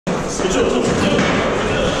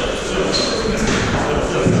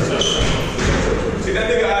Take that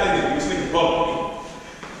nigga out of here. This nigga bug.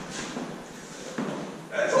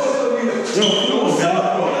 That's all me.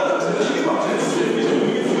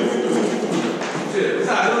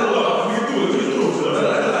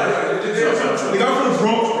 Nigga, I'm from the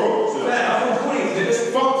Bronx, bro. I'm from Queens. Nigga,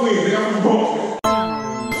 fuck Queens. Nigga, I'm from the Bronx.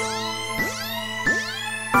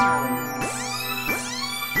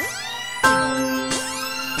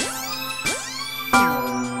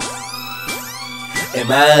 In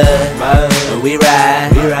mine, we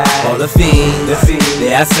ride, all the fiends,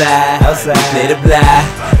 they outside, we play the block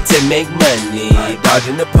to make money,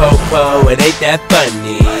 dodging the po-po, it ain't that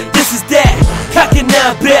funny. This is that, cocking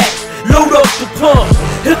now back, load up the pump,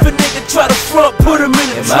 if a nigga try to front, put him in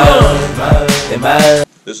the trunk.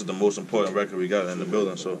 This is the most important record we got in the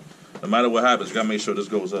building, so no matter what happens, we gotta make sure this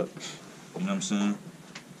goes up. You know what I'm saying?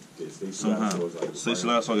 Somehow. Stacey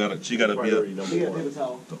Lasso she gotta be up.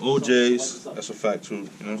 The OJs, that's a fact too. You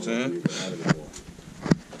know what I'm saying?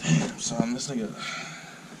 Damn, son, this nigga.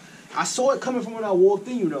 I saw it coming from when I walked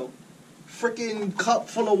in, you know. Freaking cup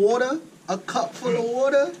full of water. A cup full of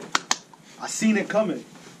water. I seen it coming.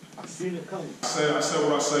 I seen it coming. I said what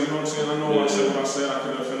I said, you know what I'm saying? I know I said what I said. I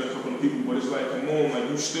could offend a couple of people, but it's like, come on, like,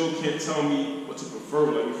 you still can't tell me what to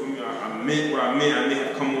prefer. Like, you feel me? I meant what I meant. I may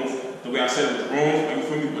have come off the way I said it was wrong, like, you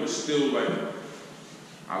feel me? But it's still like,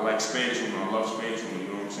 I like Spanish women. I love Spanish women, you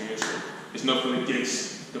know what I'm saying? So it's nothing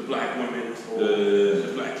against the black women or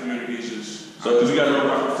the black community. It's just, so if you get a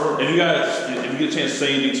chance to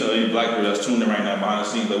say anything to any black girl that's tuning in right now behind the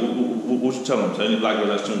scenes, like what you tell them? To any black girl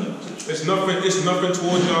that's tuning in? It's nothing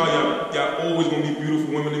towards y'all. Y'all always gonna be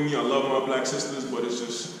beautiful women to me. I love my black sisters, but it's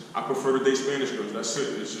just, I prefer to date Spanish girls. That's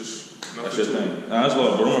it. It's just nothing. That's your thing. Nah, that's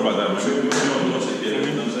love, but don't worry about that, man. You know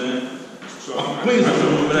what I'm saying? So I'm from Queens,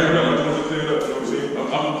 remember that, right? I'm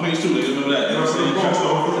from Queens too, nigga, remember that. You know what I'm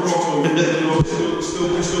saying?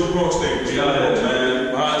 Still Bronx thing. Yeah,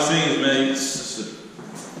 man. Behind the scenes, man.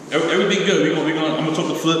 Everything good. I'm gonna talk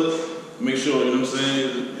to Flip, make sure, you know what I'm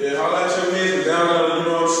saying? Yeah, holla at your man, down there, you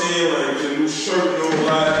know what I'm saying? Like, get a new shirt, you know,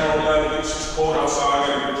 like, it's just cold outside, I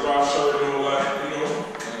gotta get a dry shirt, you know, like, you know.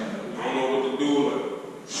 I don't know what to do, like,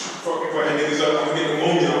 fucking fighting niggas up, I'm getting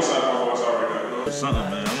pneumonia outside my house right now, you know? Something,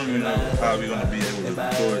 man. I don't even know how we gonna be able to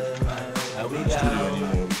record in the studio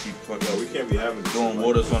anymore. We keep fucking up. We can't be having throwing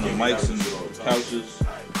waters on the mics and couches.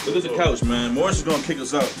 Look at the couch, man. Morris is gonna kick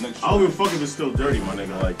us out next year. I don't even fuck if it's still dirty, my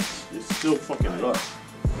nigga. Like, it's still fucking it up.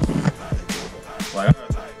 Like,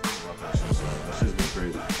 that shit's been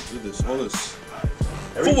crazy. Look at this, all this.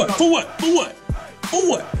 For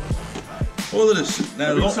what? All of this shit.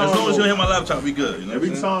 Now, as long as you don't hit my laptop, we good. You know every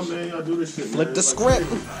time, man, y'all do this shit. Flip the script. As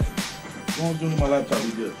long as you don't hit my laptop,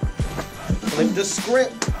 we good. Flip the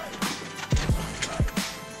script.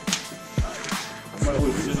 Somebody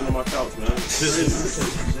always position on my couch, man.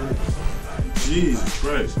 Jesus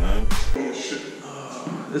Christ, man.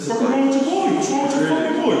 This is like, what's wrong with your boy? What's wrong with your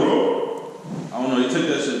fucking boy, bro? I don't know, you take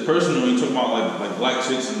that shit personal, you talk about like black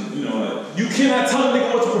chicks and, you know, like. You cannot tell a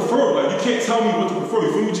nigga what to prefer, like, you can't tell me what to prefer,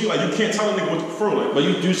 you feel me, G? Like, you can't tell a nigga what to prefer, like. But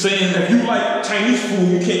you saying that if you like Chinese food,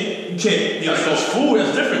 you can't. Yeah, like, that's food,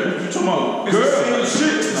 that's different. You talking about girls. It's the same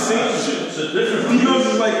shit, it's the same shit. It's different. Females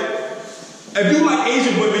is like, if you like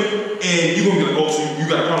Asian women and you gonna be like, oh, so you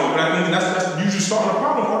got a problem with black women, that's you just starting a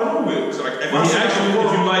problem out of nowhere. So like, if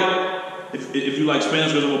you like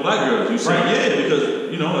Spanish girls over black girls, you say yeah, because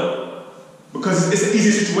you know what? Because it's an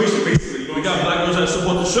easy situation, basically. You know, we got black girls that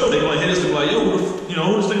support the show. They gonna hit us and be like, yo, who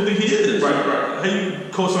does this nigga think he is? Right. How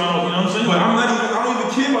you co-sign? You know what I'm saying? But I don't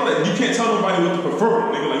even care about that. You can't tell nobody what to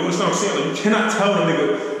prefer, nigga. Like, you understand what I'm saying? Like, you cannot tell a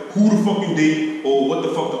nigga who the fuck you date or what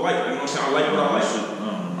the fuck to like. You know what I'm saying? I like what I like.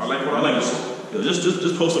 I like what I like. Yo,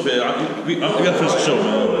 just post up here. We gotta finish the show,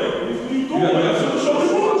 man. We gotta finish the show.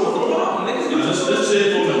 Let's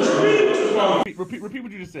say it for the Repeat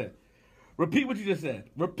what you just said. Repeat what you just said.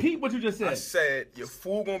 Repeat what you just said. I said your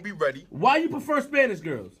food gonna be ready. Why you prefer Spanish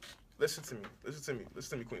girls? Listen to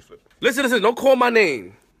me, Queen Flip. Listen. Don't call my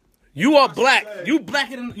name. You are black. You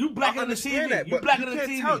blacker than the TV. You blacker than the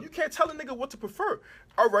TV. You can't tell a nigga what to prefer.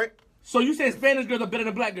 All right. So you say Spanish girls are better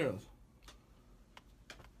than black girls?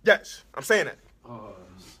 Yes, I'm saying that.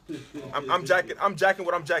 I'm jacking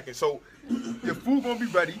what I'm jacking. So your food gonna be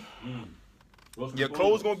ready. Your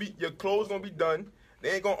clothes gonna be done.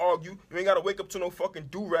 They ain't gonna argue. You ain't gotta wake up to no fucking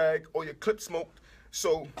do-rag or your clip smoked.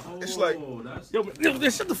 So it's like, yo,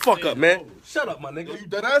 shut the fuck up, man. Shut up, my nigga. You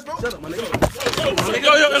dead ass, bro? Shut up, my nigga. Shut up, my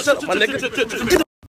nigga. Shut up, my nigga.